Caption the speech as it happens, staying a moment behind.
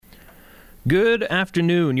Good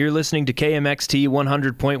afternoon. You're listening to kmxt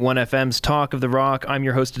 100.1 FM's Talk of the Rock. I'm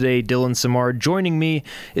your host today, Dylan Samard. Joining me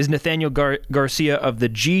is Nathaniel Garcia of the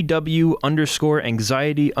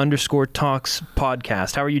GW_anxiety_talks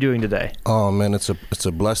podcast. How are you doing today? Oh man, it's a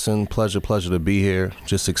blessing, pleasure to be here.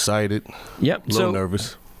 Just excited. Yep. A little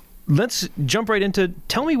nervous. Let's jump right into,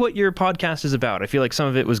 tell me what your podcast is about. I feel like some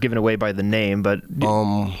of it was given away by the name, but...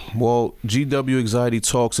 Well, GW Anxiety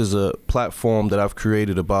Talks is a platform that I've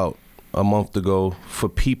created about a month ago for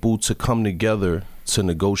people to come together to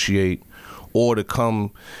negotiate or to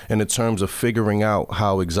come in the terms of figuring out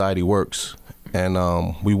how anxiety works. And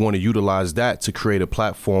we want to utilize that to create a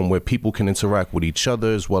platform where people can interact with each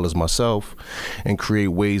other as well as myself and create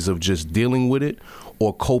ways of just dealing with it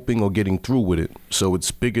or coping or getting through with it. So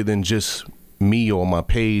it's bigger than just me or my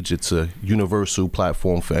page. It's a universal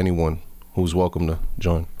platform for anyone who's welcome to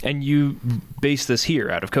join. And you base this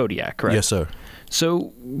here out of Kodiak, correct? Yes, sir.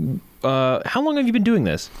 So how long have you been doing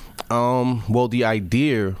this? Well, the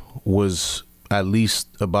idea was at least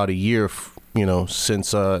about a year,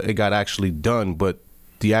 since it got actually done, but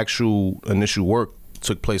the actual initial work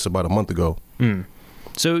took place about a month ago.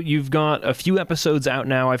 So you've got a few episodes out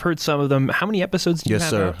now. I've heard some of them. How many episodes do you have? Yes,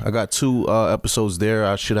 sir. Out? I got 2 episodes there.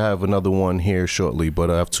 I should have another one here shortly,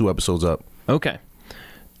 but I have 2 episodes up. Okay.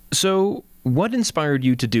 So what inspired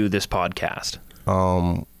you to do this podcast?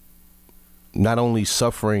 Not only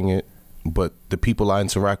suffering it, but the people I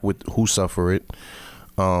interact with who suffer it,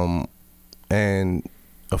 and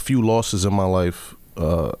a few losses in my life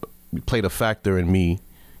played a factor in me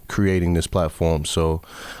creating this platform. So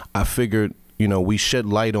I figured, we shed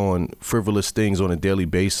light on frivolous things on a daily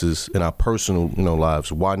basis in our personal,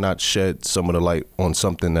 lives. Why not shed some of the light on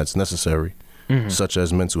something that's necessary, such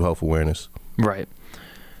as mental health awareness? Right.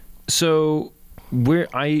 So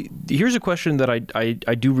here's a question that I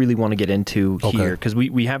do really want to get into here, because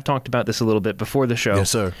we have talked about this a little bit before the show.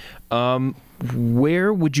 Yes, sir.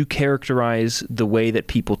 Where would you characterize the way that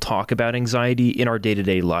people talk about anxiety in our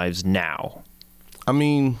day-to-day lives now? I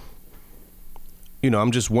mean,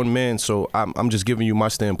 I'm just one man, so I'm just giving you my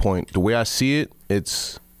standpoint. The way I see it,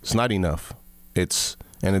 it's not enough.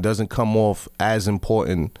 And it doesn't come off as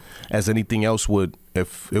important as anything else would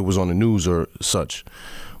if it was on the news or such.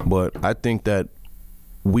 But I think that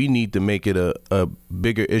we need to make it a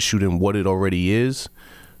bigger issue than what it already is,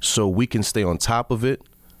 so we can stay on top of it,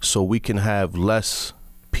 so we can have less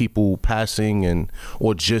people passing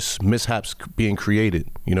or just mishaps being created.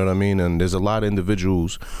 You know what I mean? And there's a lot of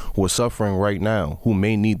individuals who are suffering right now who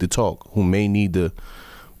may need to talk, who may need to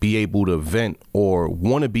be able to vent or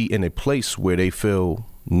want to be in a place where they feel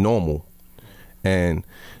normal. And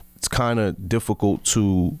it's kind of difficult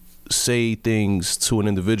to say things to an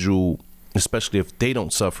individual, especially if they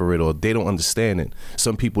don't suffer it or they don't understand it.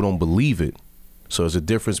 Some people don't believe it. So there's a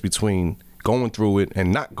difference between going through it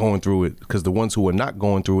and not going through it, because the ones who are not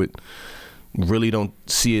going through it really don't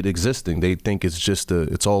see it existing. They think it's just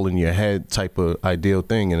it's all in your head type of ideal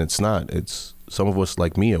thing, and it's not. It's some of us,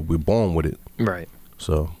 like me, we're born with it. Right.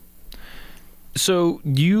 So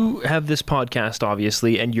you have this podcast,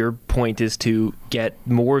 obviously, and your point is to get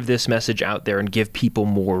more of this message out there and give people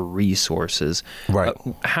more resources. Right.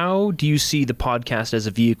 How do you see the podcast as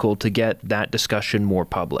a vehicle to get that discussion more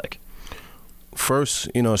public? First,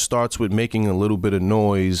 it starts with making a little bit of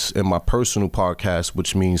noise in my personal podcast,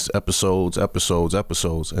 which means episodes.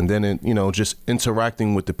 And then, just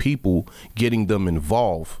interacting with the people, getting them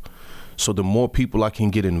involved. So the more people I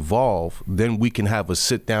can get involved, then we can have a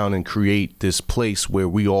sit down and create this place where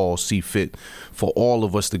we all see fit for all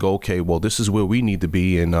of us to go, okay, well, this is where we need to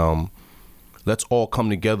be. And let's all come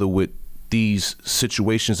together with these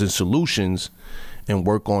situations and solutions and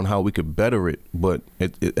work on how we could better it. But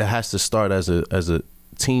it has to start as a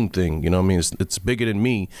team thing. You know what I mean? It's bigger than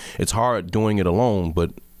me. It's hard doing it alone,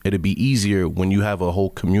 but it'd be easier when you have a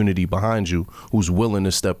whole community behind you who's willing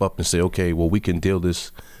to step up and say, okay, well, we can deal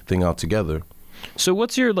this thing out together. So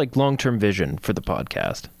what's your long-term vision for the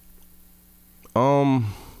podcast?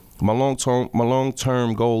 My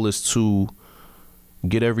long-term goal is to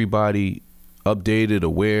get everybody updated,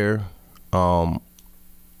 aware, and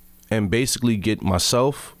basically get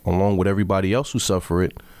myself, along with everybody else who suffer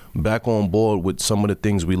it, back on board with some of the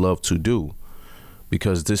things we love to do.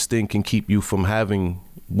 Because this thing can keep you from having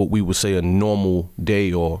what we would say a normal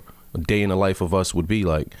day or a day in the life of us would be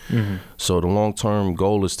like. So the long-term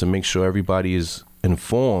goal is to make sure everybody is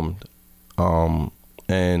informed,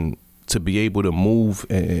 and to be able to move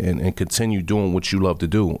and continue doing what you love to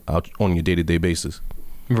do out on your day-to-day basis.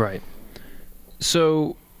 Right.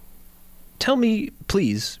 So tell me,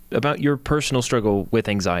 please, about your personal struggle with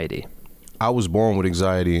anxiety. I was born with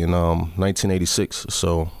anxiety in 1986,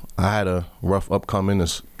 so I had a rough upcoming,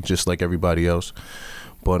 just like everybody else.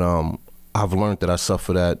 But I've learned that I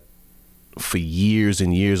suffer that for years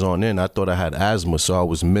and years on end. I thought I had asthma, so I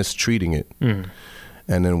was mistreating it.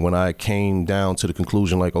 And then when I came down to the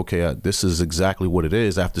conclusion, like, okay, this is exactly what it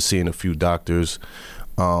is, after seeing a few doctors,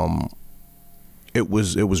 it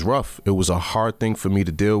was rough. It was a hard thing for me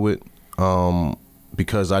to deal with,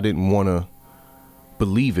 because I didn't want to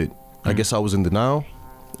believe it. I guess I was in denial.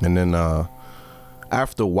 And then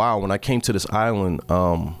after a while, when I came to this island,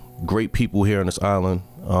 great people here on this island,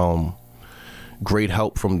 great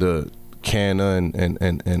help from the Canna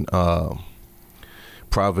and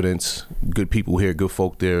Providence, good people here, good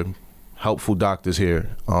folk there, helpful doctors here,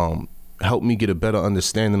 helped me get a better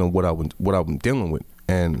understanding of what I'm dealing with.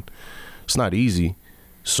 And it's not easy.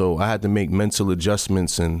 So I had to make mental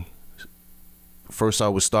adjustments. And first I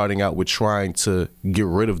was starting out with trying to get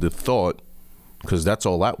rid of the thought, because that's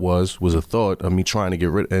all that was a thought of me trying to get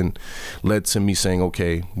rid, and led to me saying,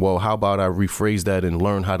 okay, well, how about I rephrase that and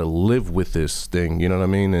learn how to live with this thing, you know what I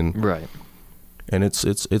mean? And right. And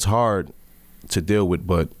it's hard to deal with,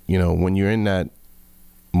 but you know, when you're in that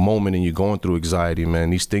moment and you're going through anxiety, man,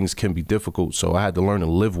 these things can be difficult. So I had to learn to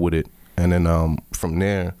live with it. And then from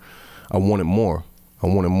there, I wanted more. I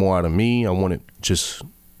wanted more out of me. I wanted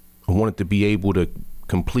to be able to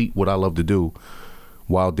complete what I love to do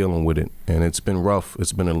while dealing with it. And it's been rough.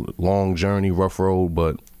 It's been a long journey, rough road,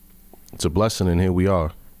 but it's a blessing, and here we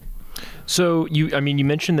are. So you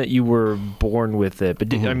mentioned that you were born with it,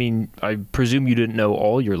 but I presume you didn't know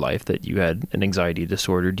all your life that you had an anxiety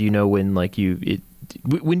disorder. Do you know when,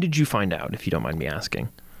 when did you find out, if you don't mind me asking?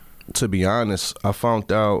 To be honest, I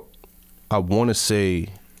found out, I want to say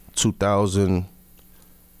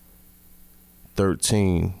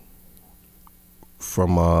 2013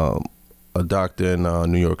 from a doctor in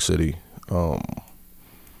New York City. So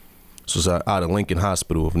it's out of Lincoln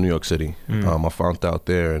Hospital of New York City. I found out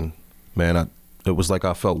there, and man, it was like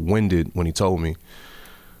I felt winded when he told me.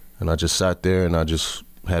 And I just sat there and I just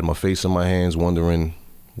had my face in my hands wondering,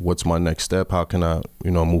 what's my next step? How can I,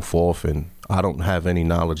 move forth? And I don't have any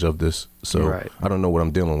knowledge of this, so right. I don't know what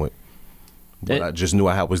I'm dealing with. But I just knew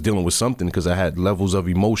I was dealing with something because I had levels of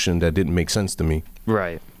emotion that didn't make sense to me.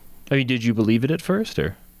 Right. Did you believe it at first,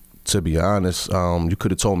 or? To be honest, you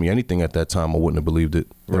could have told me anything at that time, I wouldn't have believed it.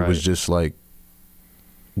 Right. It was just like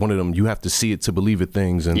one of them, you have to see it to believe it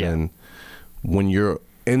things. And then when you're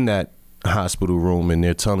in that hospital room and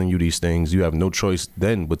they're telling you these things, you have no choice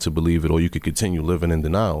then but to believe it, or you could continue living in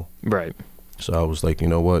denial. Right. So I was like, you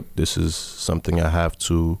know what? This is something I have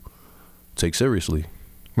to take seriously.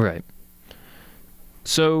 Right.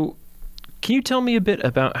 So can you tell me a bit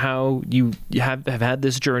about how you have had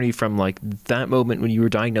this journey from that moment when you were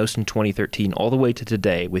diagnosed in 2013 all the way to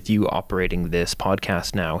today, with you operating this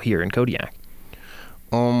podcast now here in Kodiak?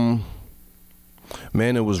 Man,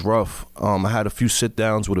 it was rough. I had a few sit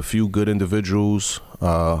downs with a few good individuals,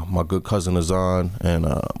 my good cousin Azan, and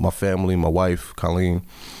my family, my wife, Colleen,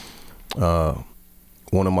 one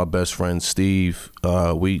of my best friends, Steve.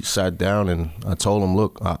 We sat down and I told him,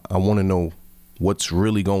 look, I want to know what's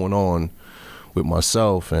really going on with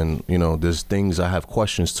myself, and there's things I have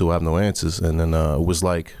questions to, I have no answers. And then it was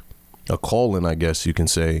like a calling, I guess you can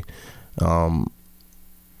say,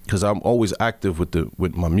 because I'm always active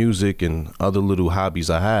with my music and other little hobbies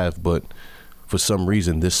I have, but for some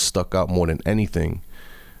reason this stuck out more than anything.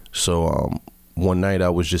 So one night I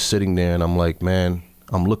was just sitting there and I'm like, man,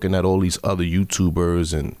 I'm looking at all these other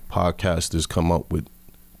YouTubers and podcasters come up with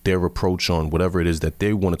their approach on whatever it is that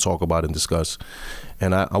they want to talk about and discuss.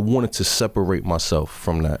 And I wanted to separate myself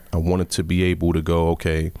from that. I wanted to be able to go,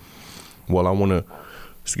 okay, well, I want to,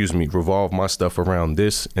 revolve my stuff around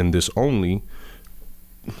this and this only,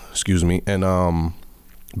 and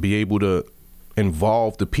be able to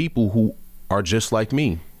involve the people who are just like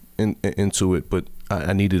me into it. But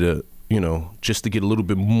I needed to, just to get a little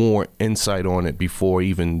bit more insight on it before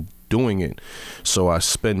even doing it. So I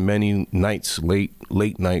spend many nights,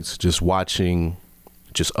 late nights, just watching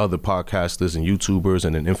just other podcasters and YouTubers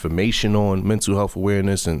and then information on mental health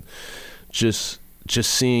awareness, and just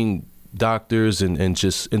seeing doctors and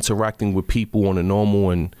just interacting with people on a normal,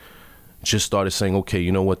 and just started saying, okay,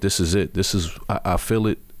 you know what, this is it. I feel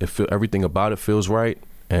it. Everything about it feels right.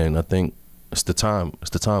 And I think it's the time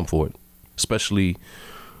for it, especially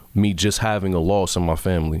me just having a loss in my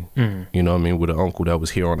family. You know what I mean? With an uncle that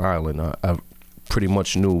was here on island. I pretty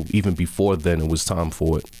much knew even before then it was time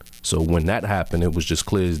for it. So when that happened, it was just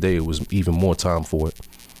clear as day. It was even more time for it.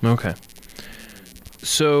 Okay.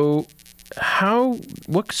 So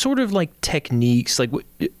what sort of techniques,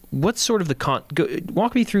 what's sort of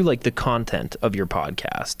walk me through the content of your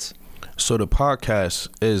podcasts? So the podcast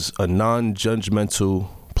is a non-judgmental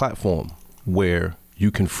platform where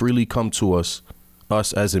you can freely come to us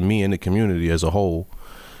as in me and the community as a whole,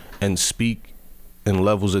 and speak in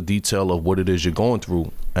levels of detail of what it is you're going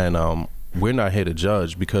through. And we're not here to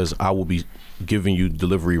judge, because I will be giving you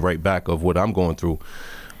delivery right back of what I'm going through.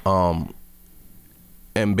 And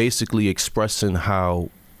basically expressing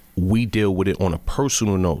how we deal with it on a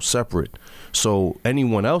personal note, separate. So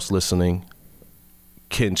anyone else listening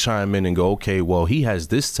can chime in and go, okay, well, he has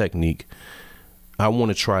this technique. I want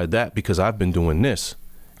to try that because I've been doing this,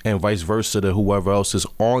 and vice versa to whoever else is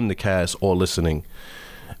on the cast or listening.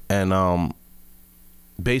 And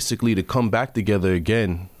basically to come back together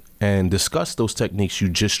again and discuss those techniques you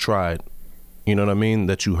just tried, you know what I mean,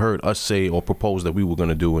 that you heard us say or propose that we were going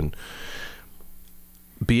to do, and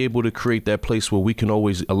be able to create that place where we can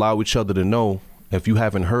always allow each other to know, if you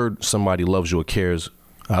haven't heard somebody loves you or cares,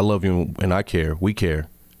 I love you and I care, we care.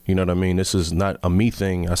 You know what I mean? This is not a me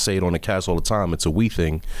thing. I say it on the cast all the time. It's a we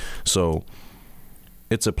thing. So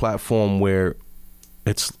it's a platform where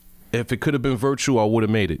it's, if it could have been virtual, I would have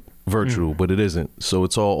made it virtual, but it isn't. So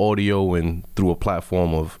it's all audio and through a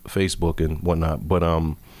platform of Facebook and whatnot. But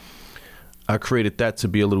I created that to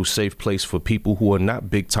be a little safe place for people who are not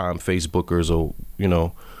big time Facebookers, or, you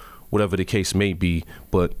know, whatever the case may be.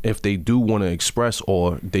 But if they do want to express,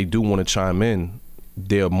 or they do want to chime in,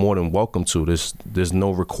 they're more than welcome to. There's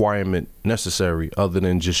no requirement necessary other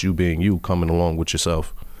than just you being you, coming along with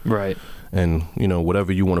yourself. Right. And, you know,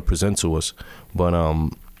 whatever you want to present to us. But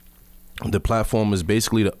the platform is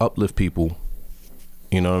basically to uplift people,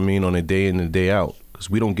 you know what I mean, on a day in and day out. Because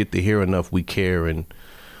we don't get to hear enough. We care and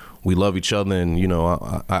we love each other. And, you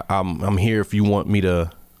know, I'm here if you want me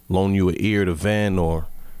to loan you an ear to vent, or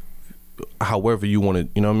however you want to,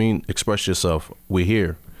 you know what I mean, express yourself. We're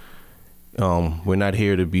here. We're not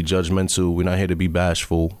here to be judgmental. We're not here to be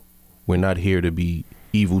bashful. We're not here to be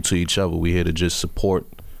evil to each other. We're here to just support,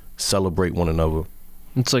 celebrate one another.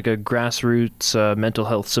 It's like a grassroots mental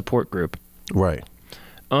health support group. Right.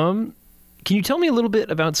 Can you tell me a little bit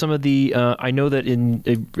about some of the, I know that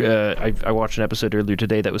I watched an episode earlier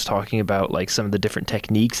today that was talking about like some of the different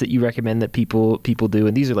techniques that you recommend that people do.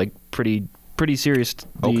 And these are like pretty serious.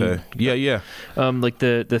 Okay. Yeah. Like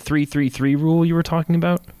the 3-3-3 rule you were talking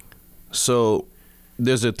about. So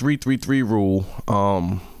there's a 3-3-3 rule.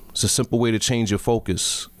 It's a simple way to change your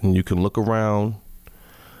focus, and you can look around,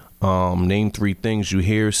 name 3 things you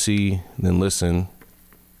hear, see, then listen.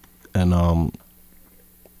 And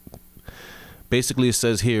basically it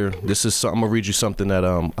says here, this is I'm gonna read you something that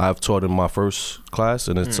I've taught in my first class,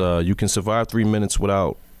 and it's you can survive 3 minutes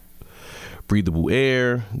without breathable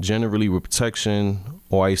air, generally with protection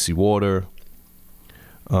or icy water.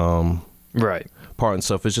 Right. Part and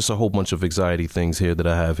stuff. It's just a whole bunch of anxiety things here that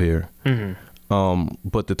I have here.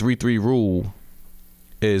 But the 3-3 rule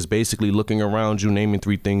is basically looking around you, naming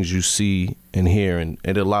 3 things you see and hear, and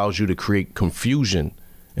it allows you to create confusion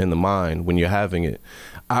in the mind when you're having it.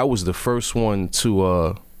 I was the first one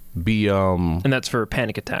to be and that's for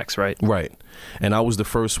panic attacks, right? Right. And I was the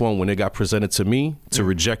first one when it got presented to me to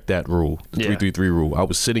reject that rule, the 3-3-3 rule. I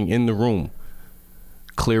was sitting in the room,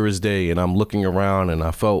 clear as day, and I'm looking around, and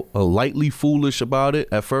I felt lightly foolish about it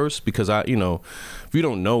at first, because if you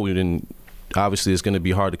don't know, then obviously it's going to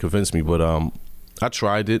be hard to convince me. But I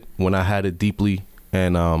tried it when I had it deeply,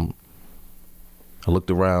 and I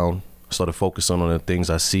looked around, started focusing on the things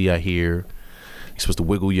I see, I hear. You're supposed to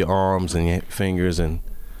wiggle your arms and your fingers, and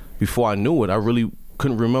before I knew it, I really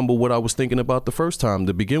couldn't remember what I was thinking about the first time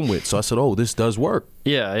to begin with. So I said, "Oh, this does work."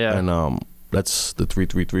 Yeah. And that's the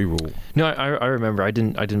 3-3-3 rule. No, I remember. I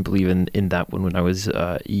didn't believe in that one when I was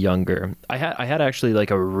younger. I had actually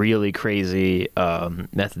like a really crazy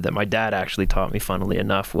method that my dad actually taught me. Funnily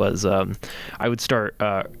enough, was I would start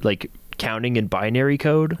like counting in binary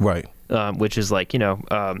code, right? Which is like you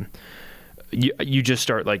just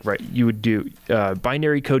start like you would do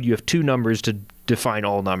binary code. You have 2 numbers to define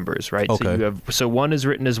all numbers, right? Okay. So 1 is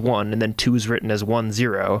written as 1, and then 2 is written as 1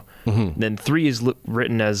 0, then 3 is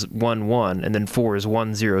written as 1 1, and then 4 is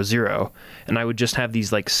 1 0 0. And I would just have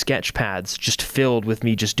these like sketch pads just filled with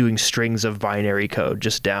me just doing strings of binary code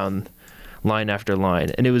just down line after line,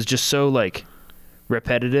 and it was just so like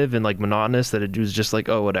repetitive and like monotonous that it was just like,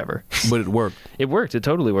 oh, whatever. But it worked. It worked. It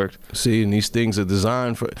totally worked. See, and these things are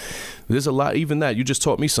designed for. There's a lot. Even that, you just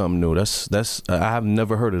taught me something new. That's I have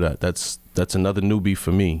never heard of that. That's another newbie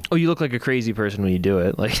for me. Oh, you look like a crazy person when you do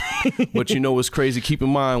it. Like, but you know what's crazy? Keep in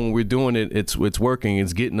mind when we're doing it, it's working.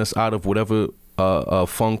 It's getting us out of whatever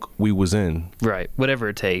funk we was in. Right. Whatever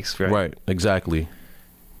it takes. Right. Right. Exactly.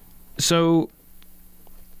 So,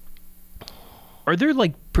 are there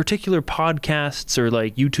like particular podcasts or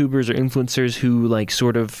like YouTubers or influencers who like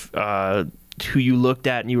sort of who you looked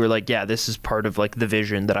at and you were like, yeah, this is part of like the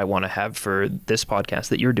vision that I want to have for this podcast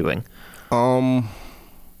that you're doing?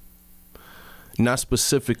 Not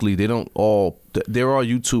specifically. They don't all. There are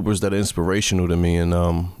YouTubers that are inspirational to me, and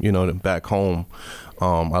you know, back home,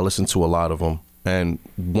 I listen to a lot of them. And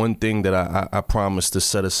one thing that I promise to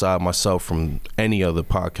set aside myself from any other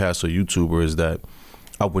podcast or YouTuber is that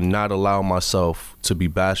I would not allow myself to be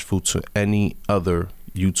bashful to any other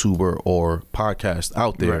YouTuber or podcast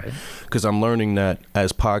out there, because I'm learning that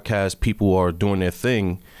as podcast people are doing their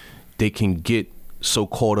thing, they can get so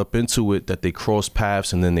caught up into it that they cross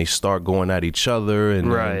paths and then they start going at each other,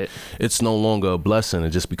 and then it's no longer a blessing,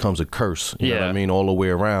 it just becomes a curse, you know what I mean, all the way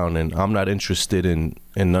around. And I'm not interested in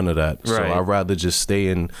none of that. So I'd rather just stay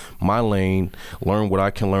in my lane, learn what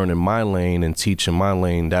I can learn in my lane, and teach in my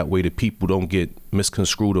lane. That way the people don't get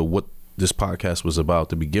misconstrued of what this podcast was about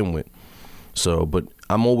to begin with. So, but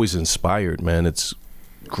I'm always inspired, man. It's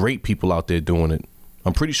great people out there doing it.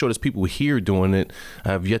 I'm pretty sure there's people here doing it. I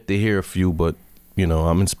have yet to hear a few, but you know,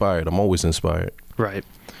 I'm inspired. I'm always inspired. Right.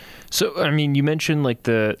 So, I mean, you mentioned like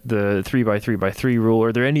the 3x3x3 rule.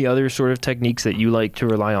 Are there any other sort of techniques that you like to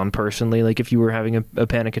rely on personally? Like if you were having a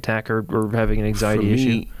panic attack or having an anxiety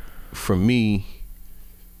issue? For me,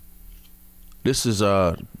 this is,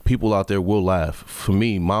 people out there will laugh. For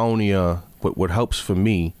me, my only, what helps for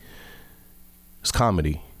me is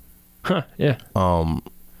comedy. Huh, yeah.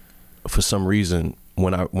 For some reason,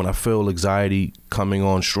 when I feel anxiety coming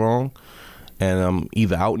on strong, and I'm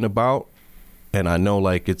either out and about, and I know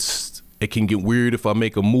like it can get weird if I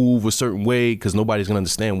make a move a certain way because nobody's gonna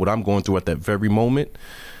understand what I'm going through at that very moment,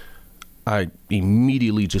 I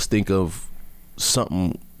immediately just think of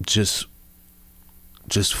something just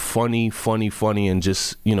funny, and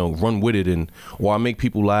just, you know, run with it, or I make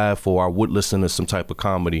people laugh, or I would listen to some type of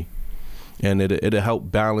comedy. And it'll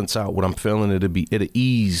help balance out what I'm feeling. It'll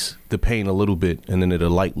ease the pain a little bit, and then it'll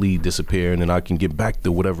lightly disappear, and then I can get back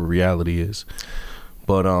to whatever reality is.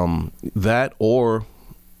 But that or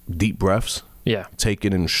deep breaths. Yeah.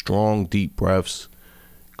 Taking in strong, deep breaths,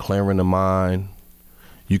 clearing the mind.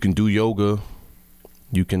 You can do yoga.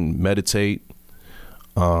 You can meditate.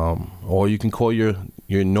 Or you can call your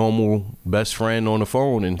normal best friend on the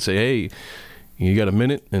phone and say, hey, you got a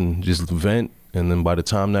minute, and just vent. And then by the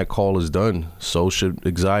time that call is done, so should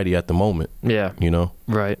anxiety at the moment. Yeah. You know?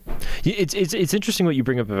 Right. It's interesting what you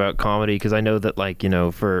bring up about comedy, because I know that, like, you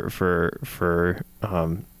know, for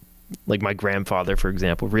like my grandfather, for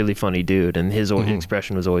example, really funny dude, and his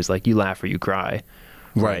expression was always like, you laugh or you cry.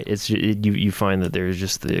 Right. You find that there's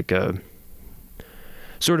just like a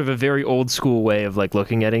sort of a very old school way of like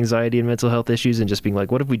looking at anxiety and mental health issues and just being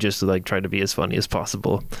like, what if we just like try to be as funny as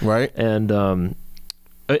possible? Right. And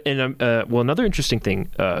well, another interesting thing,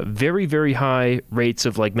 very, very high rates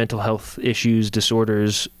of like mental health issues,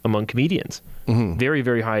 disorders among comedians. Mm-hmm. Very,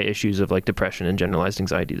 very high issues of like depression and generalized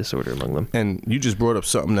anxiety disorder among them. And you just brought up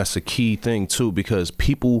something that's a key thing too, because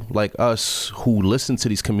people like us who listen to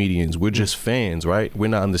these comedians, we're just fans, right? We're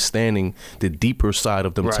not understanding the deeper side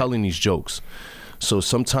of them telling these jokes. So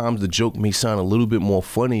sometimes the joke may sound a little bit more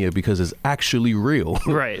funnier because it's actually real.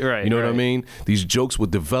 Right. You know what I mean? These jokes were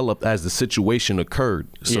developed as the situation occurred.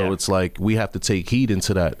 So it's like we have to take heed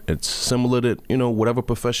into that. It's similar to, you know, whatever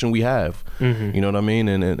profession we have. Mm-hmm. You know what I mean?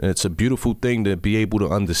 And it's a beautiful thing to be able to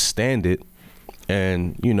understand it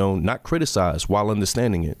and, you know, not criticize while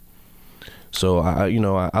understanding it. So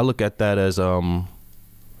I look at that as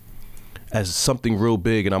something real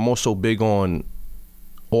big. And I'm also big on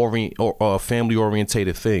family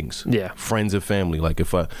orientated things. Yeah. Friends and family. Like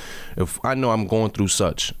if I know I'm going through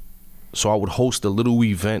such, so I would host a little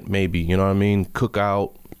event maybe, you know what I mean?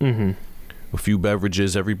 Cookout, a few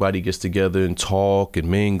beverages, everybody gets together and talk and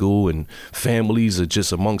mingle, and families are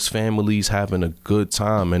just amongst families having a good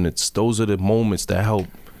time. And those are the moments that help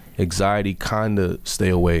anxiety kind of stay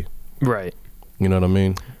away. Right. You know what I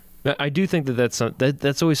mean? I do think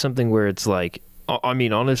that's always something where it's like, I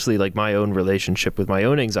mean, honestly, like my own relationship with my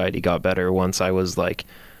own anxiety got better once I was like,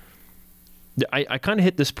 I kind of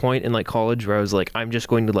hit this point in like college where I was like, I'm just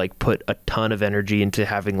going to like put a ton of energy into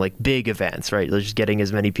having like big events, right? Just getting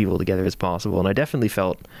as many people together as possible. And I definitely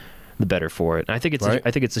felt the better for it. And I think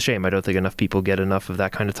it's a shame. I don't think enough people get enough of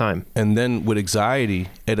that kind of time. And then with anxiety,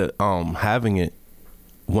 having it,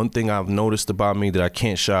 one thing I've noticed about me that I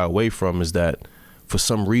can't shy away from is that for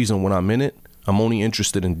some reason when I'm in it, I'm only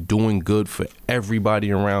interested in doing good for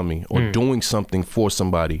everybody around me or doing something for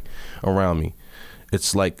somebody around me.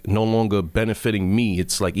 It's like no longer benefiting me.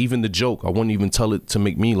 It's like even the joke, I wouldn't even tell it to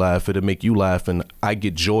make me laugh. It'll make you laugh, and I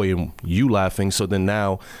get joy in you laughing. So then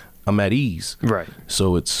now I'm at ease. Right.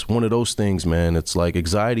 So it's one of those things, man. It's like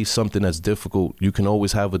anxiety is something that's difficult. You can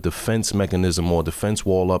always have a defense mechanism or defense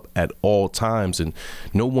wall up at all times, and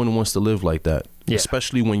no one wants to live like that. Yeah.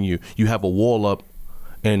 Especially when you have a wall up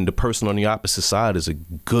and the person on the opposite side is a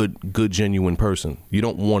good, genuine person. You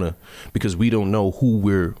don't want to, because we don't know who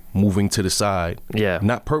we're moving to the side. Yeah.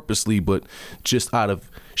 Not purposely, but just out of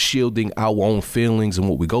shielding our own feelings and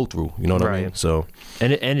what we go through. You know what I mean? So.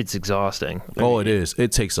 And it's exhausting. It is.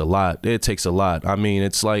 It takes a lot. I mean,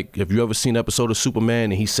 it's like, if you ever seen an episode of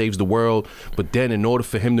Superman and he saves the world, but then in order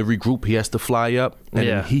for him to regroup, he has to fly up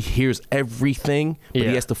and he hears everything, but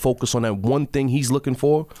he has to focus on that one thing he's looking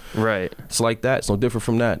for. Right. It's like that. It's no different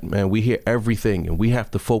from that, man. We hear everything and we have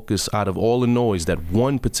to focus out of all the noise, that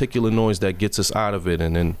one particular noise that gets us out of it,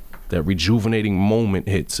 and then that rejuvenating moment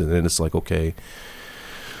hits, and then it's like, okay,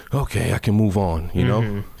 I can move on, you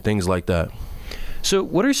know? Things like that. So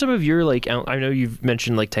what are some of your, like, I know you've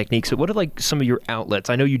mentioned, like, techniques, but what are, like, some of your outlets?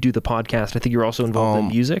 I know you do the podcast. I think you're also involved in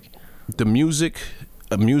music. The music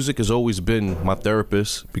has always been my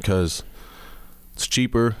therapist because it's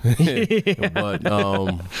cheaper.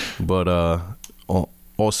 But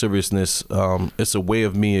all seriousness, it's a way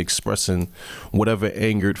of me expressing whatever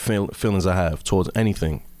angered feelings I have towards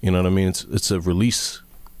anything. You know what I mean? It's a release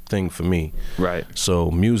thing for me. Right.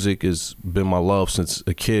 So music has been my love since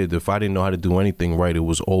a kid. If I didn't know how to do anything right, it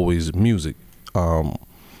was always music.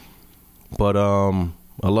 But I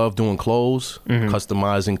love doing clothes,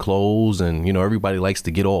 customizing clothes, and you know, everybody likes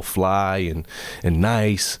to get all fly and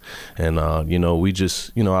nice, and you know, we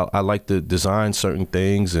just, you know, I like to design certain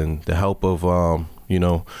things, and the help of you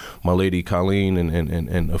know, my lady Colleen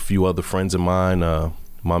and a few other friends of mine,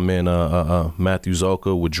 my man Matthew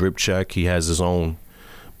Zolka with Drip Check. He has his own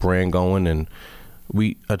brand going, and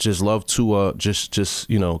I just love to just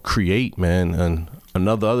you know, create, man. And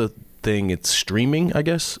other thing, it's streaming, I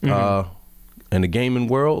guess, in the gaming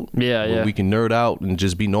world. Where we can nerd out and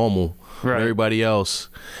just be normal. Right. Everybody else,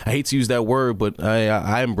 I hate to use that word, but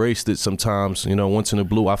I embraced it sometimes. You know, once in a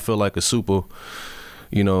blue, I feel like a super,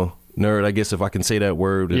 you know, nerd, I guess, if I can say that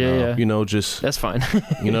word. And, you know, just, that's fine.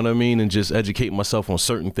 You know what I mean? And just educate myself on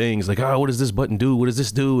certain things, like, what does this button do? What does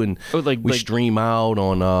this do? And we stream out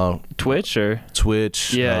on Twitch.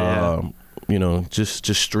 You know,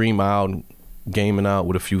 just stream out, gaming out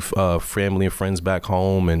with a few family and friends back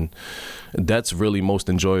home, and that's really most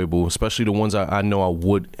enjoyable, especially the ones I know I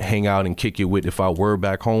would hang out and kick it with if I were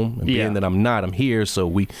back home. And being that I'm not, I'm here, so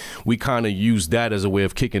we kind of use that as a way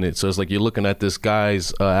of kicking it. So it's like you're looking at this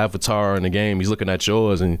guy's avatar in the game, he's looking at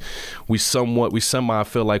yours, and we semi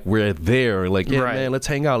feel like we're there, like, man, let's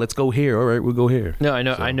hang out, let's go here. All right, we'll go here. No,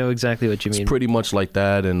 I know exactly what you mean. It's pretty much like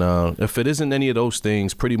that. And if it isn't any of those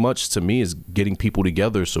things, pretty much to me is getting people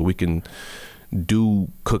together so we can do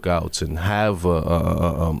cookouts and have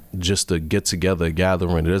just a get together,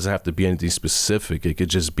 gathering. It doesn't have to be anything specific. It could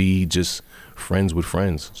just be just friends with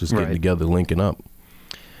friends, just getting together, linking up.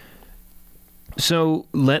 So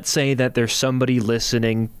let's say that there's somebody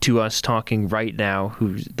listening to us talking right now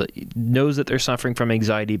who knows that they're suffering from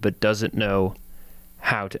anxiety but doesn't know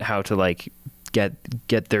how to like get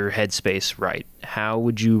their headspace right. How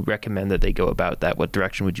would you recommend that they go about that? What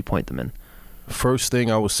direction would you point them in? First thing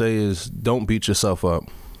I would say is don't beat yourself up.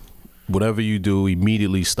 Whatever you do,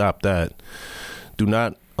 immediately stop that. Do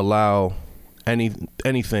not allow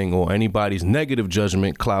anything or anybody's negative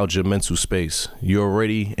judgment cloud your mental space. You're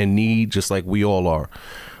already in need, just like we all are.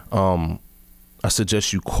 I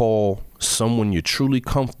suggest you call someone you're truly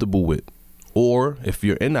comfortable with. Or if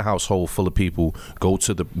you're in a household full of people, go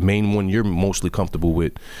to the main one you're mostly comfortable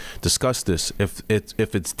with. Discuss this. If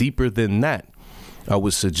it's deeper than that, I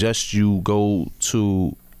would suggest you go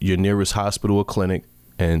to your nearest hospital or clinic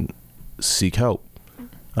and seek help.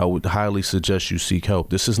 I would highly suggest you seek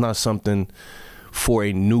help. This is not something for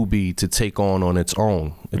a newbie to take on its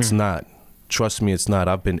own. It's not. Trust me, it's not.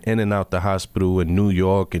 I've been in and out the hospital in New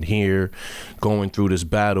York and here going through this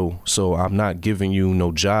battle. So I'm not giving you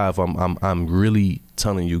no jive. I'm really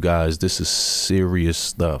telling you guys, this is serious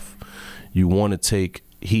stuff. You want to take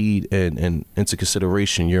heed and into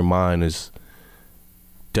consideration. Your mind is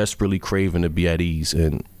desperately craving to be at ease,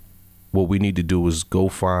 and what we need to do is go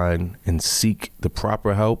find and seek the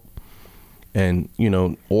proper help, and you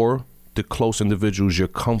know, or the close individuals you're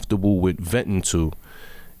comfortable with venting to,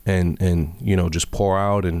 and you know, just pour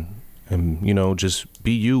out and you know, just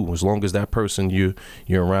be you. As long as that person you're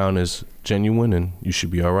around is genuine, and you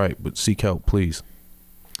should be all right. But seek help, please.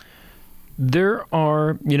 There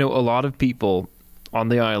are, you know, a lot of people on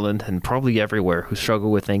the island and probably everywhere who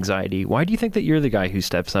struggle with anxiety. Why do you think that you're the guy who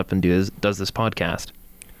steps up and does this podcast?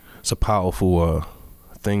 It's a powerful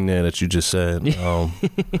thing there that you just said.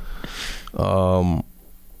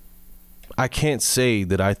 I can't say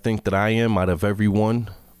that I think that I am out of everyone,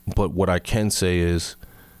 but what I can say is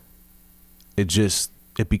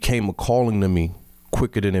it became a calling to me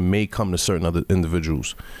quicker than it may come to certain other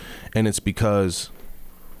individuals. And it's because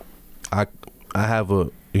I have a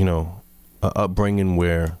upbringing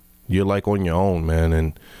where you're like on your own, man,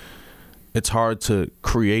 and it's hard to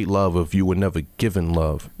create love if you were never given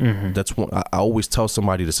love. Mm-hmm. That's what I always tell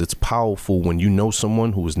somebody this. It's powerful when you know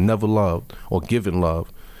someone who was never loved or given love,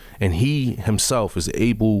 and he himself is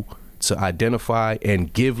able to identify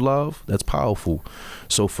and give love. That's powerful.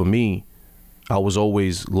 So for me, I was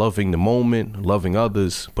always loving the moment, loving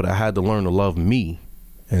others, but I had to learn to love me.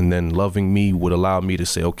 And then loving me would allow me to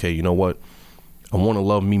say, okay, you know what? I want to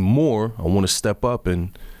love me more. I want to step up,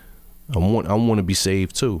 and I want to be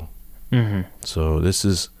saved too. Mm-hmm. So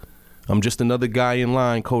I'm just another guy in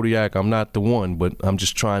line, Kodiak. I'm not the one, but I'm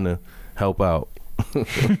just trying to help out.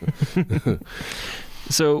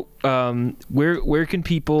 So, where can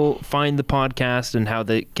people find the podcast and how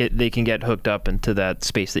they can get hooked up into that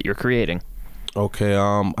space that you're creating? Okay,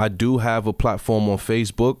 I do have a platform on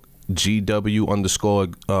Facebook,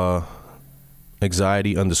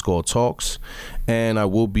 GW_anxiety_talks, and I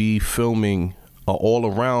will be filming an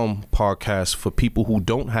all-around podcast for people who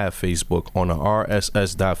don't have Facebook on a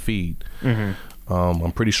RSS.feed. Mm-hmm.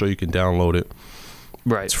 I'm pretty sure you can download it.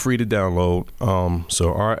 Right. It's free to download.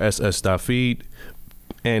 So RSS.feed,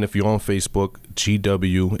 and if you're on Facebook,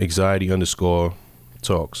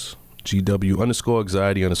 GW_anxiety_talks.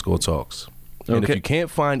 GW_anxiety_talks. And if you can't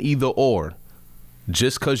find either or,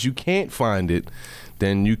 just because you can't find it,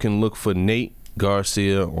 then you can look for Nate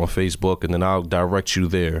Garcia on Facebook, and then I'll direct you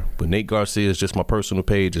there. But Nate Garcia is just my personal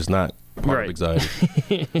page. It's not part of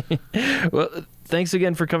Anxiety. Well, thanks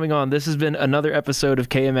again for coming on. This has been another episode of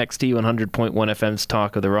KMXT 100.1 FM's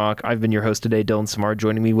Talk of the Rock. I've been your host today, Dylan Samar.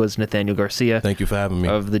 Joining me was Nathaniel Garcia. Thank you for having me.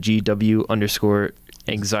 Of the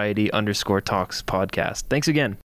GW_anxiety_talks podcast. Thanks again.